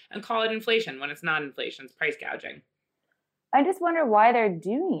want and call it inflation when it's not inflation, it's price gouging. I just wonder why they're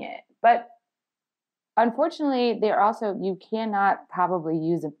doing it. But unfortunately, you cannot probably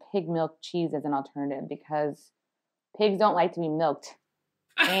use a pig milk cheese as an alternative because pigs don't like to be milked.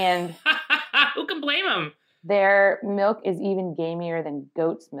 And who can blame them? Their milk is even gamier than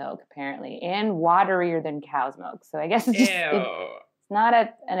goat's milk, apparently, and waterier than cow's milk. So I guess it's not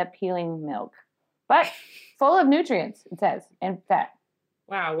an appealing milk, but full of nutrients, it says, and fat.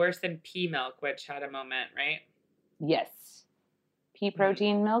 Wow, worse than pea milk, which had a moment, right? Yes. Pea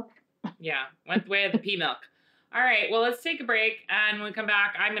protein milk. Yeah, went the way of the pea milk. All right, well, let's take a break. And when we come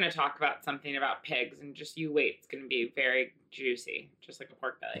back, I'm going to talk about something about pigs. And just you wait. It's going to be very juicy, just like a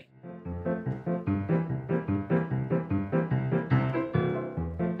pork belly.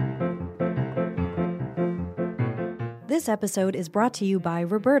 This episode is brought to you by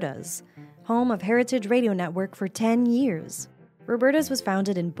Roberta's, home of Heritage Radio Network for 10 years. Roberta's was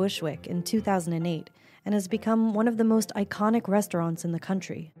founded in Bushwick in 2008 and has become one of the most iconic restaurants in the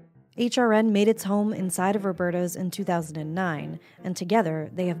country. HRN made its home inside of Roberta's in 2009, and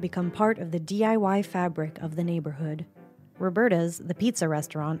together they have become part of the DIY fabric of the neighborhood. Roberta's, the pizza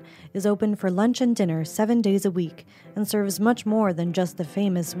restaurant, is open for lunch and dinner 7 days a week and serves much more than just the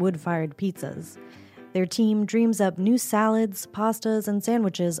famous wood-fired pizzas. Their team dreams up new salads, pastas, and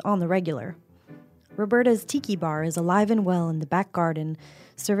sandwiches on the regular. Roberta's Tiki Bar is alive and well in the back garden,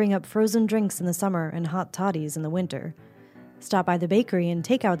 serving up frozen drinks in the summer and hot toddies in the winter. Stop by the bakery and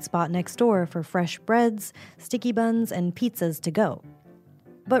takeout spot next door for fresh breads, sticky buns, and pizzas to go.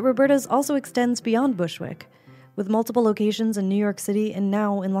 But Roberta's also extends beyond Bushwick, with multiple locations in New York City and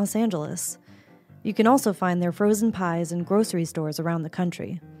now in Los Angeles. You can also find their frozen pies in grocery stores around the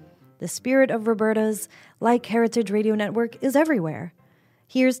country. The spirit of Roberta's, like Heritage Radio Network, is everywhere.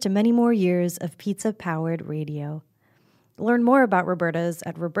 Here's to many more years of pizza-powered radio. Learn more about Roberta's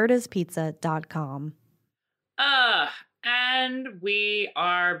at robertaspizza.com. And we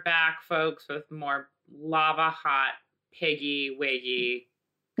are back, folks, with more lava-hot, piggy-wiggy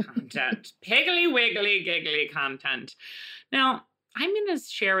content. Piggly-wiggly, giggly content. Now, I'm going to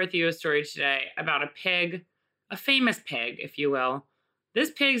share with you a story today about a pig, a famous pig, if you will. This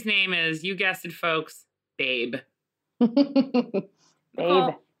pig's name is, you guessed it, folks, Babe. Babe.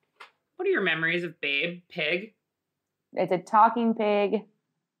 Nicole, what are your memories of Babe, pig? It's a talking pig.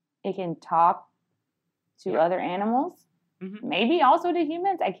 It can talk to other animals. Mm-hmm. Maybe also to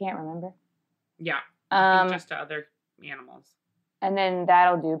humans. I can't remember. Yeah. I think just to other animals. And then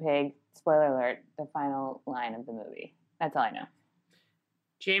That'll Do Pig, spoiler alert, the final line of the movie. That's all I know.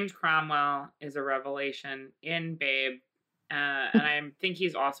 James Cromwell is a revelation in Babe. And I think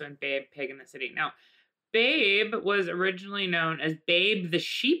he's also in Babe, Pig in the City. Now, Babe was originally known as Babe the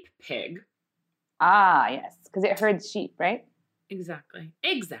Sheep Pig. Ah, yes, because it herds sheep, right? Exactly.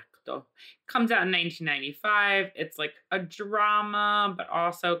 Exacto. Comes out in 1995. It's like a drama, but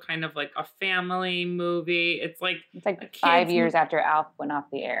also kind of like a family movie. It's like 5 years after Alf went off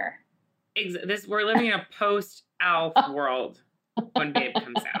the air. We're living in a post-Alf world when Babe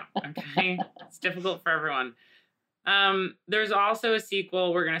comes out. Okay, it's difficult for everyone. There's also a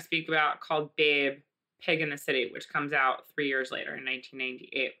sequel we're going to speak about called Babe, Pig in the City, which comes out 3 years later in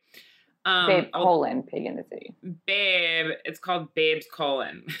 1998. Babe, Pig in the City. Babe, it's called Babe's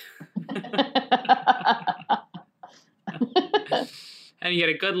colon. And you get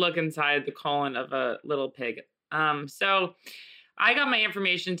a good look inside the colon of a little pig. So I got my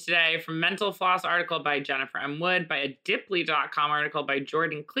information today from Mental Floss article by Jennifer M. Wood, by a Dipley.com article by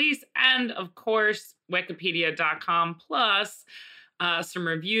Jordan Cleese, and of course, Wikipedia.com, plus some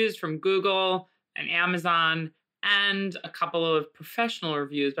reviews from Google and Amazon, and a couple of professional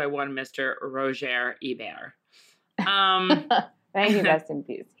reviews by one Mr. Roger Ebert. Thank you, rest in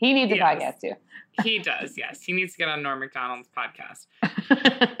peace. He needs a podcast too. He does, yes. He needs to get on Norm Macdonald's podcast.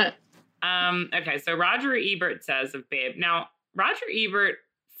 Okay, so Roger Ebert says of Babe. Now, Roger Ebert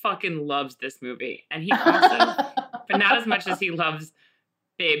fucking loves this movie. And he also, but not as much as he loves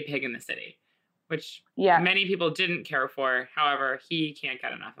Babe, Pig in the City, which many people didn't care for. However, he can't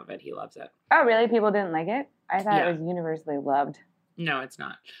get enough of it. He loves it. Oh, really? People didn't like it? I thought it was universally loved. No, it's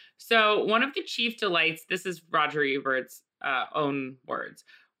not. So one of the chief delights, this is Roger Ebert's own words.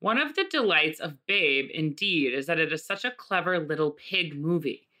 One of the delights of Babe, indeed, is that it is such a clever little pig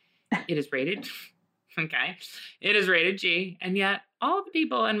movie. It is rated, okay, it is rated G, and yet all the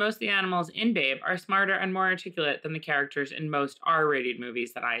people and most of the animals in Babe are smarter and more articulate than the characters in most R-rated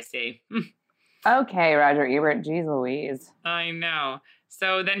movies that I see. Okay, Roger Ebert, geez Louise. I know.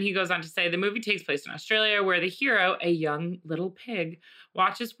 So then he goes on to say, the movie takes place in Australia, where the hero, a young little pig,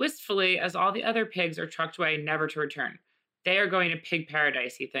 watches wistfully as all the other pigs are trucked away, never to return. They are going to pig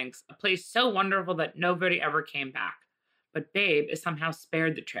paradise, he thinks, a place so wonderful that nobody ever came back. But Babe is somehow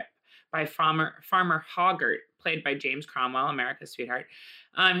spared the trip by Farmer Hoggart, played by James Cromwell, America's sweetheart.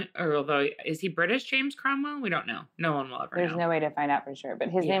 Or although, is he British, James Cromwell? We don't know. No one will ever know. There's no way to find out for sure. But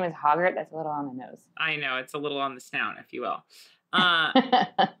his name is Hoggart. That's a little on the nose. I know. It's a little on the snout, if you will.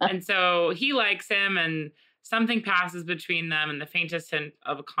 And so he likes him, and something passes between them and the faintest hint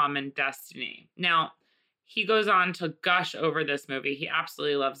of a common destiny. Now, he goes on to gush over this movie. He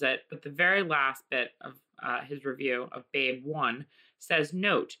absolutely loves it. But the very last bit of his review of Babe 1, says,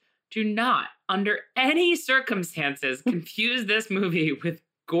 note, do not, under any circumstances, confuse this movie with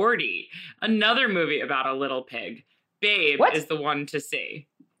Gordy, another movie about a little pig. Babe is the one to see.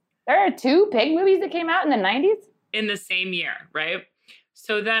 There are 2 pig movies that came out in the 90s? In the same year, right?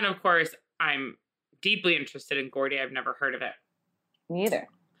 So then, of course, I'm deeply interested in Gordy. I've never heard of it. Me either.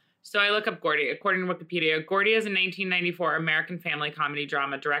 So I look up Gordy. According to Wikipedia, Gordy is a 1994 American family comedy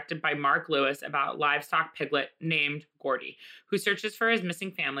drama directed by Mark Lewis about a livestock piglet named Gordy, who searches for his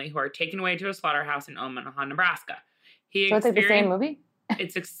missing family who are taken away to a slaughterhouse in Omaha, Nebraska. So it's like the same movie?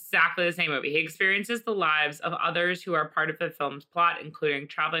 It's exactly the same movie. He experiences the lives of others who are part of the film's plot, including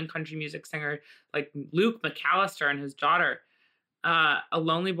traveling country music singer like Luke McAllister and his daughter, a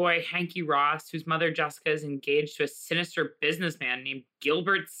lonely boy, Hanky Ross, whose mother, Jessica, is engaged to a sinister businessman named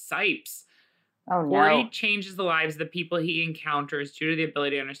Gilbert Sipes. Oh, no. Gordy changes the lives of the people he encounters due to the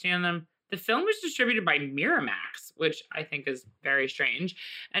ability to understand them. The film was distributed by Miramax, which I think is very strange,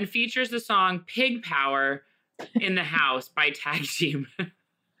 and features the song Pig Power in the House by Tag Team.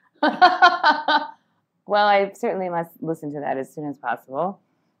 Well, I certainly must listen to that as soon as possible.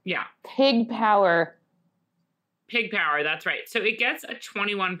 Yeah. Pig Power. Pig Power, that's right. So it gets a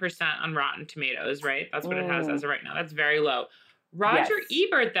 21% on Rotten Tomatoes, right? That's what it has as of right now. That's very low. Roger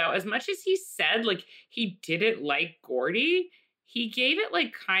Ebert, though, as much as he said, like, he didn't like Gordy, he gave it,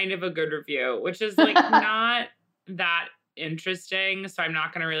 like, kind of a good review, which is, like, not that interesting, so I'm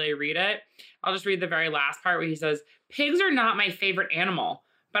not going to really read it. I'll just read the very last part where he says, pigs are not my favorite animal,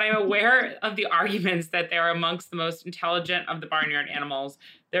 but I'm aware of the arguments that they are amongst the most intelligent of the barnyard animals.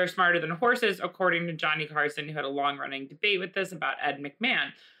 They're smarter than horses, according to Johnny Carson, who had a long-running debate with this about Ed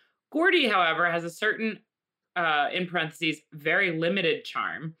McMahon. Gordy, however, has a certain, in parentheses, very limited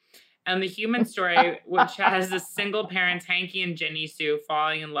charm. And the human story, which has the single parents Hanky and Jenny Sue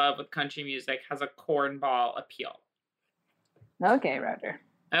falling in love with country music, has a cornball appeal. Okay, Roger.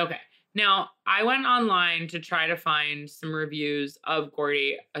 Okay. Now, I went online to try to find some reviews of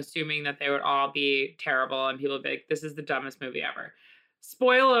Gordy, assuming that they would all be terrible and people would be like, this is the dumbest movie ever.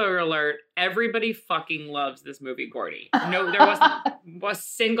 Spoiler alert, everybody fucking loves this movie, Gordy. No, there wasn't a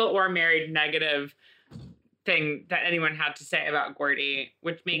single or married negative thing that anyone had to say about Gordy,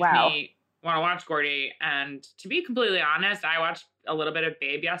 which makes me want to watch Gordy. And to be completely honest, I watched a little bit of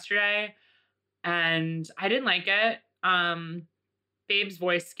Babe yesterday and I didn't like it. Babe's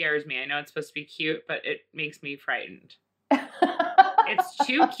voice scares me. I know it's supposed to be cute, but it makes me frightened. It's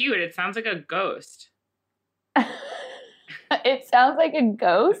too cute. It sounds like a ghost. It sounds like a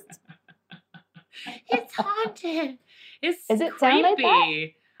ghost? It's haunted. Does it sound like that?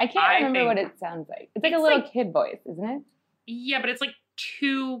 I can't remember what it sounds like. It's like a little kid voice, isn't it? Yeah, but it's like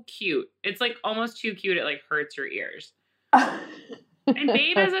too cute. It's like almost too cute. It like hurts your ears. And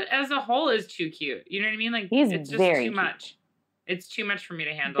Babe as a whole is too cute. You know what I mean? Like it's just very too much. It's too much for me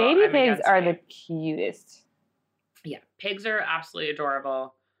to handle. Baby pigs are the cutest. Yeah, pigs are absolutely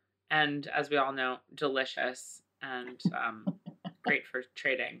adorable, and as we all know, delicious and great for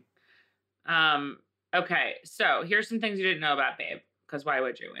trading. Okay, so here's some things you didn't know about Babe, because why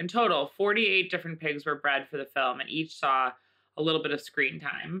would you? In total, 48 different pigs were bred for the film, and each saw a little bit of screen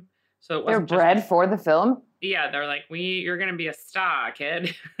time. So it wasn't bred for the film? Yeah, they're like, you're going to be a star,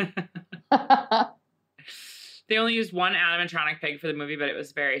 kid. They only used one animatronic pig for the movie, but it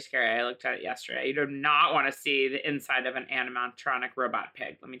was very scary. I looked at it yesterday. You do not want to see the inside of an animatronic robot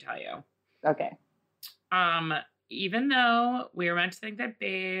pig, let me tell you. Okay. Even though we were meant to think that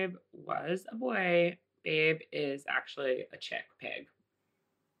Babe was a boy, Babe is actually a chick pig.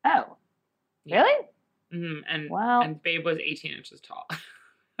 Oh. Yeah. Really? Mm-hmm. And Babe was 18 inches tall.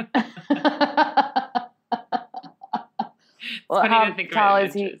 Well,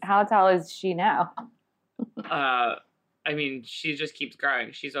 how tall is she now? I mean, she just keeps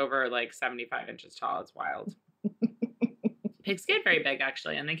growing. She's over like 75 inches tall. It's wild. Pigs get very big,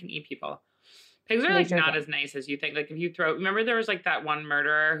 actually, and they can eat people. Pigs are like not as nice as you think. Like if you remember there was like that one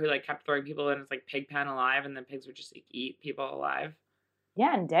murderer who like kept throwing people in his like pig pen alive, and then pigs would just like, eat people alive.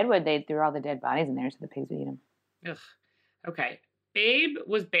 Yeah, in Deadwood they threw all the dead bodies in there so the pigs would eat them. Ugh. Okay. Babe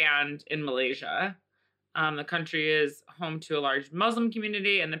was banned in Malaysia. The country is home to a large Muslim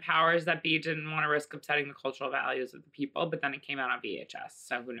community, and the powers that be didn't want to risk upsetting the cultural values of the people, but then it came out on VHS,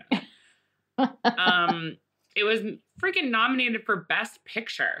 so who knows? It was freaking nominated for Best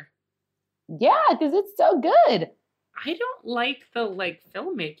Picture. Yeah, because it's so good. I don't like the like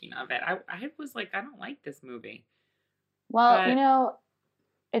filmmaking of it. I was like, I don't like this movie. Well, you know,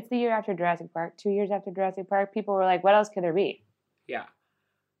 it's the year after Jurassic Park, 2 years after Jurassic Park. People were like, what else could there be? Yeah.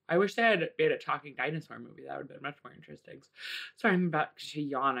 I wish they had made a talking dinosaur movie. That would have been much more interesting. Sorry, I'm about to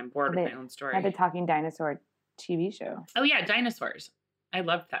yawn. I'm bored of my own story. Had the talking dinosaur TV show. Oh yeah, dinosaurs. I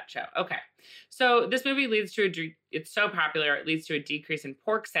loved that show. Okay. So this movie leads to it's so popular, it leads to a decrease in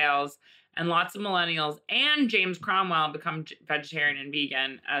pork sales, and lots of millennials and James Cromwell become vegetarian and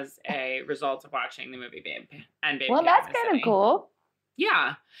vegan as a result of watching the movie Babe and Babe. Well, that's kind of cool.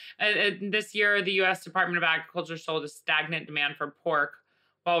 Yeah. This year, the U.S. Department of Agriculture sold a stagnant demand for pork,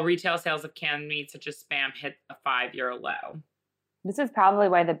 while retail sales of canned meats such as Spam hit a 5-year low. This is probably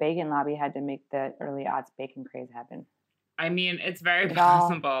why the bacon lobby had to make the early aughts bacon craze happen. I mean, it's very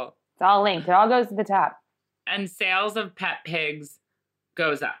possible. It's all linked. It all goes to the top. And sales of pet pigs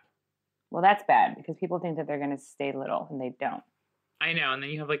goes up. Well, that's bad because people think that they're going to stay little and they don't. I know. And then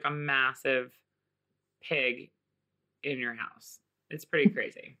you have like a massive pig in your house. It's pretty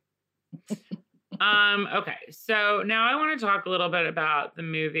crazy. Okay. So now I want to talk a little bit about the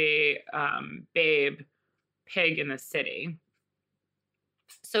movie Babe, Pig in the City.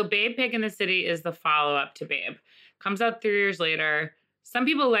 So Babe, Pig in the City is the follow-up to Babe. Comes out 3 years later. Some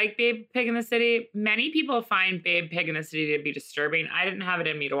people like Babe, Pig in the City. Many people find Babe, Pig in the City to be disturbing. I didn't have it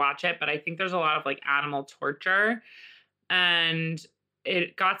in me to watch it, but I think there's a lot of like animal torture. And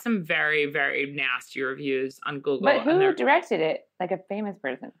it got some very, very nasty reviews on Google. But who directed it? Like a famous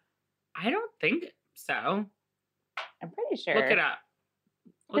person? I don't think so. I'm pretty sure. Look it up.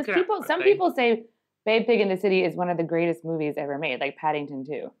 Because some people say Babe, Pig in the City is one of the greatest movies ever made, like Paddington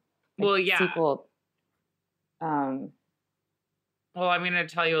 2. Like well, yeah. Sequel. Well, I'm going to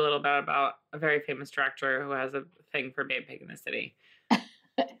tell you a little bit about a very famous director who has a thing for Babe, Pig in the City.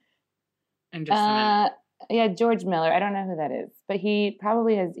 In just a minute. Yeah, George Miller. I don't know who that is, but he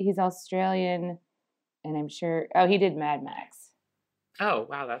probably he's Australian, and I'm sure. Oh, he did Mad Max. Oh,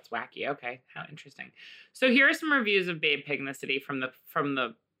 wow, that's wacky. Okay, how interesting. So here are some reviews of Babe, Pig in the City from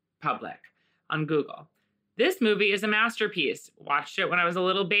the public on Google. This movie is a masterpiece. Watched it when I was a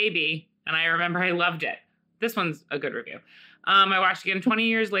little baby, and I remember I loved it. This one's a good review. I watched it again 20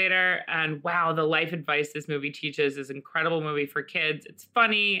 years later, and wow, the life advice this movie teaches is an incredible movie for kids. It's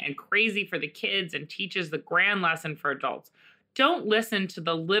funny and crazy for the kids and teaches the grand lesson for adults. Don't listen to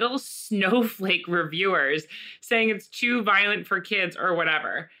the little snowflake reviewers saying it's too violent for kids or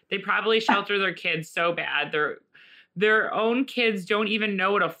whatever. They probably shelter their kids so bad. Their own kids don't even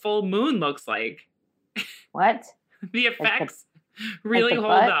know what a full moon looks like. What? The effects really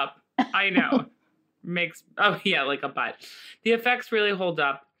hold up. I know. Like a butt. The effects really hold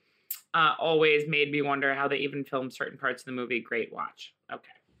up. Always made me wonder how they even filmed certain parts of the movie. Great watch.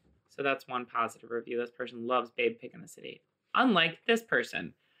 Okay. So that's one positive review. This person loves Babe, Pig in the City. Unlike this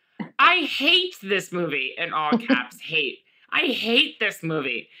person. I hate this movie in all caps. Hate. I hate this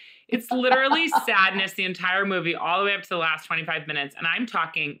movie. It's literally sadness the entire movie, all the way up to the last 25 minutes. And I'm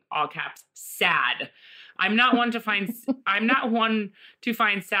talking all caps sad. I'm not one to find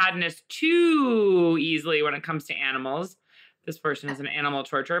sadness too easily when it comes to animals. This person is an animal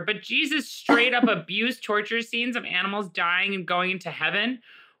torturer, but Jesus, straight up abuse torture scenes of animals dying and going into heaven.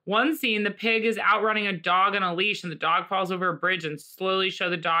 One scene, the pig is outrunning a dog on a leash and the dog falls over a bridge and slowly show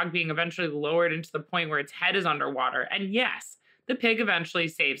the dog being eventually lowered into the point where its head is underwater. And yes, the pig eventually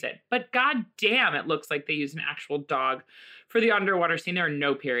saves it. But god damn, it looks like they use an actual dog for the underwater scene. There are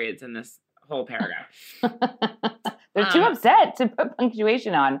no periods in this whole paragraph. They're too upset to put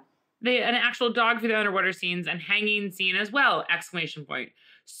punctuation on. An actual dog for the underwater scenes and hanging scene as well, exclamation point.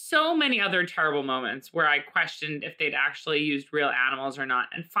 So many other terrible moments where I questioned if they'd actually used real animals or not.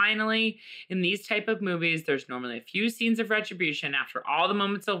 And finally, in these type of movies, there's normally a few scenes of retribution after all the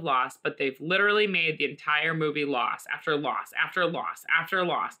moments of loss, but they've literally made the entire movie loss after loss after loss after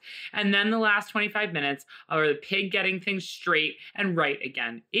loss. And then the last 25 minutes are the pig getting things straight and right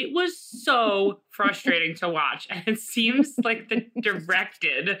again. It was so frustrating to watch. And it seems like the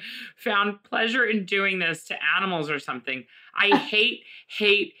directed found pleasure in doing this to animals or something. I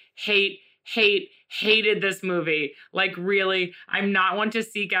hated this movie. Like, really, I'm not one to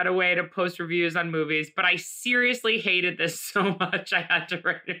seek out a way to post reviews on movies, but I seriously hated this so much I had to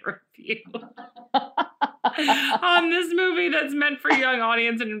write a review on this movie that's meant for a young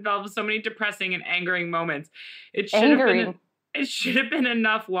audience and involves so many depressing and angering moments. It should have been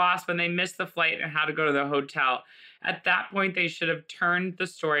enough loss when they missed the flight and had to go to the hotel. At that point, they should have turned the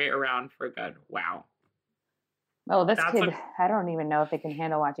story around for good. Wow. Oh, this kid, I don't even know if they can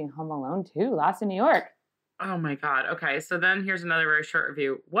handle watching Home Alone 2, Lost in New York. Oh my God. Okay, so then here's another very short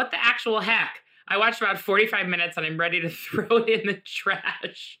review. What the actual heck? I watched about 45 minutes and I'm ready to throw it in the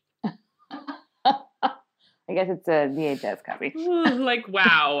trash. I guess it's a VHS copy. Like,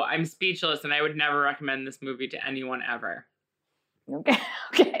 wow, I'm speechless and I would never recommend this movie to anyone ever.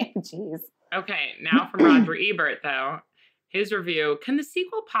 Okay. Jeez. Okay, now from Roger Ebert, though. His review, can the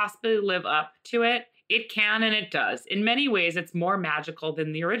sequel possibly live up to it? It can and it does. In many ways, it's more magical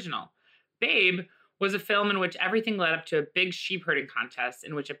than the original. Babe was a film in which everything led up to a big sheep herding contest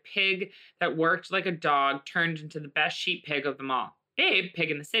in which a pig that worked like a dog turned into the best sheep pig of them all. Babe, Pig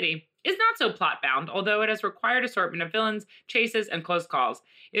in the City, is not so plot-bound, although it has required assortment of villains, chases, and close calls.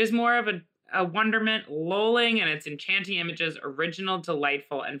 It is more of a wonderment, lulling in its enchanting images, original,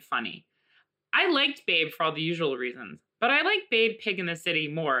 delightful, and funny. I liked Babe for all the usual reasons, but I like Babe, Pig in the City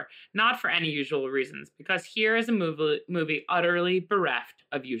more, not for any usual reasons, because here is a movie utterly bereft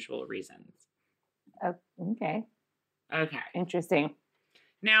of usual reasons. Okay. Okay. Interesting.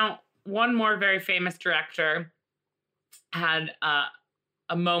 Now, one more very famous director had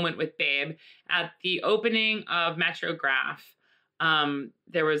a moment with Babe. At the opening of Metrograph,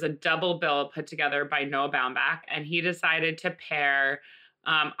 there was a double bill put together by Noah Baumbach, and he decided to pair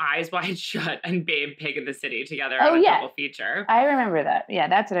Eyes Wide Shut and Babe, Pig in the City together on a double feature. I remember that. Yeah,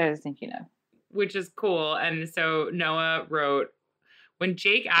 that's what I was thinking of. Which is cool. And so Noah wrote, when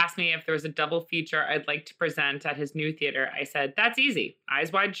Jake asked me if there was a double feature I'd like to present at his new theater, I said, that's easy.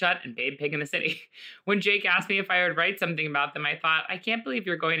 Eyes Wide Shut and Babe, Pig in the City. When Jake asked me if I would write something about them, I thought, I can't believe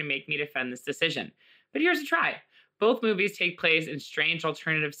you're going to make me defend this decision. But here's a try. Both movies take place in strange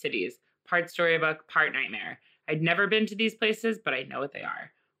alternative cities. Part storybook, part nightmare. I'd never been to these places, but I know what they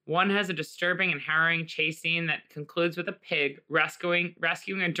are. One has a disturbing and harrowing chase scene that concludes with a pig rescuing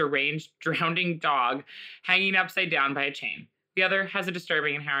a deranged, drowning dog hanging upside down by a chain. The other has a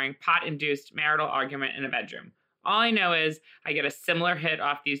disturbing and harrowing pot-induced marital argument in a bedroom. All I know is I get a similar hit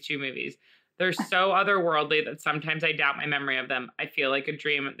off these two movies. They're so otherworldly that sometimes I doubt my memory of them. I feel like a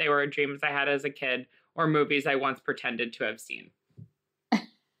dream. They were dreams I had as a kid or movies I once pretended to have seen.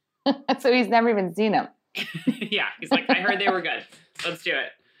 So he's never even seen them. Yeah, he's like, I heard they were good. Let's do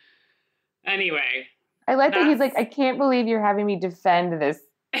it. Anyway. I like that he's like, I can't believe you're having me defend this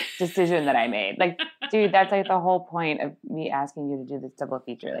decision that I made. Like, dude, that's like the whole point of me asking you to do this double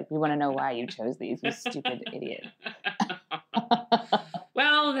feature. Like, we want to know why you chose these, you stupid idiot.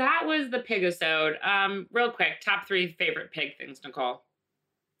 Well, that was the Pigasode. Real quick, top 3 favorite pig things, Nicole.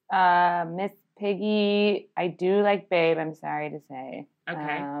 Miss Piggy. I do like Babe, I'm sorry to say.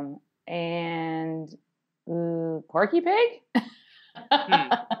 Okay. And Porky Pig?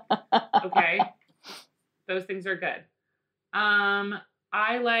 Okay. Those things are good.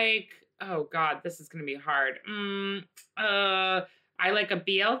 I like, oh God, this is going to be hard. I like a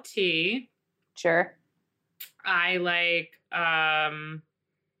BLT. Sure. I like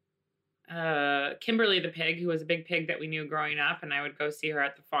Kimberly the pig, who was a big pig that we knew growing up, and I would go see her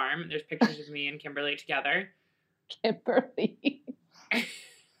at the farm. There's pictures of me and Kimberly together. Kimberly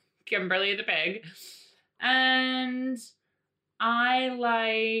the pig. And I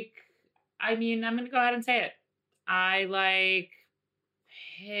like, I'm going to go ahead and say it. I like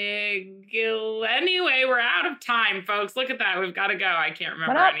pig. Anyway, we're out of time, folks. Look at that. We've got to go. I can't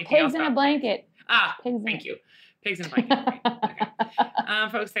remember anything else. Pigs in a blanket. Thank you. Pigs in a blanket. Okay.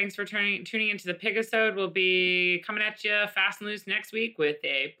 Folks, thanks for tuning into the Pigasode. We'll be coming at you fast and loose next week with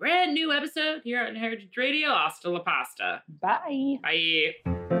a brand new episode here on Heritage Radio. Hasta la pasta. Bye. Bye.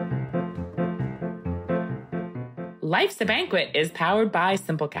 Life's a Banquet is powered by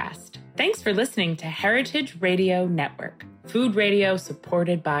Simplecast. Thanks for listening to Heritage Radio Network. Food radio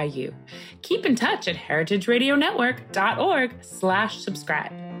supported by you. Keep in touch at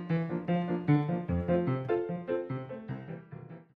heritageradionetwork.org/subscribe.